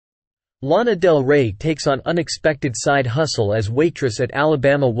Lana Del Rey takes on unexpected side hustle as waitress at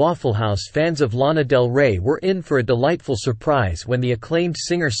Alabama Waffle House. Fans of Lana Del Rey were in for a delightful surprise when the acclaimed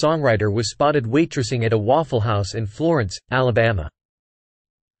singer-songwriter was spotted waitressing at a Waffle House in Florence, Alabama.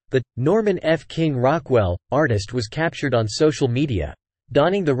 The Norman F. King Rockwell artist was captured on social media,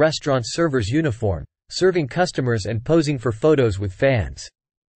 donning the restaurant's server's uniform, serving customers and posing for photos with fans.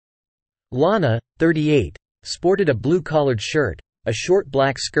 Lana, 38, sported a blue-collared shirt, a short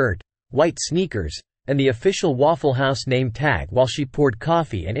black skirt, white sneakers, and the official Waffle House name tag while she poured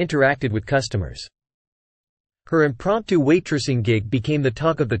coffee and interacted with customers. Her impromptu waitressing gig became the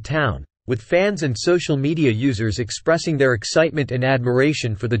talk of the town, with fans and social media users expressing their excitement and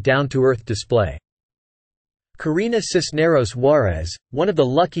admiration for the down-to-earth display. Karina Cisneros Juarez, one of the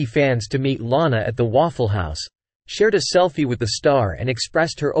lucky fans to meet Lana at the Waffle House, shared a selfie with the star and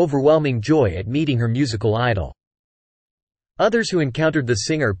expressed her overwhelming joy at meeting her musical idol. Others who encountered the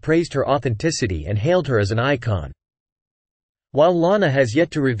singer praised her authenticity and hailed her as an icon. While Lana has yet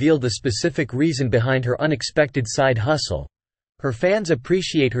to reveal the specific reason behind her unexpected side hustle, her fans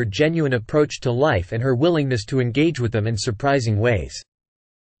appreciate her genuine approach to life and her willingness to engage with them in surprising ways.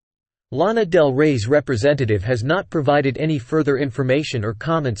 Lana Del Rey's representative has not provided any further information or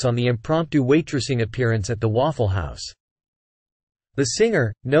comments on the impromptu waitressing appearance at the Waffle House. The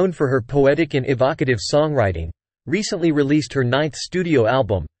singer, known for her poetic and evocative songwriting, recently released her 9th studio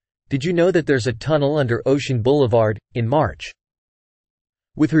album, Did You Know That There's a Tunnel Under Ocean Blvd, in March.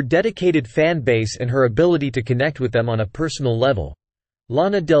 With her dedicated fan base and her ability to connect with them on a personal level,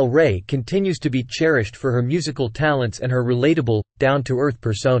 Lana Del Rey continues to be cherished for her musical talents and her relatable, down-to-earth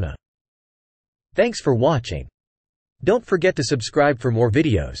persona. Thanks for watching. Don't forget to subscribe for more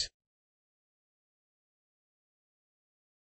videos.